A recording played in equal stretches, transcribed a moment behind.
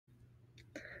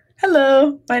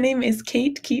Hello, my name is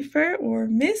Kate Kiefer or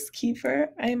Miss Kiefer.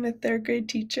 I am a third grade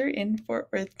teacher in Fort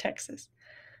Worth, Texas.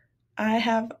 I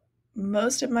have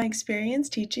most of my experience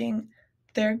teaching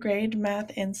third grade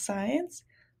math and science,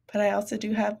 but I also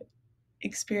do have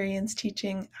experience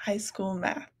teaching high school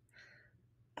math.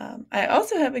 I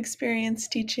also have experience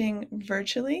teaching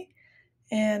virtually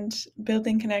and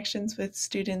building connections with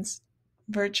students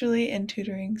virtually and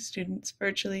tutoring students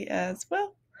virtually as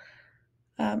well.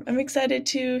 I'm excited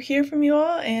to hear from you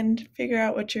all and figure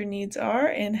out what your needs are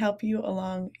and help you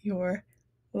along your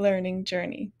learning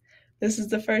journey. This is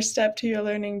the first step to your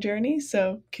learning journey,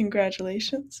 so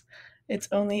congratulations. It's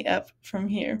only up from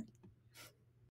here.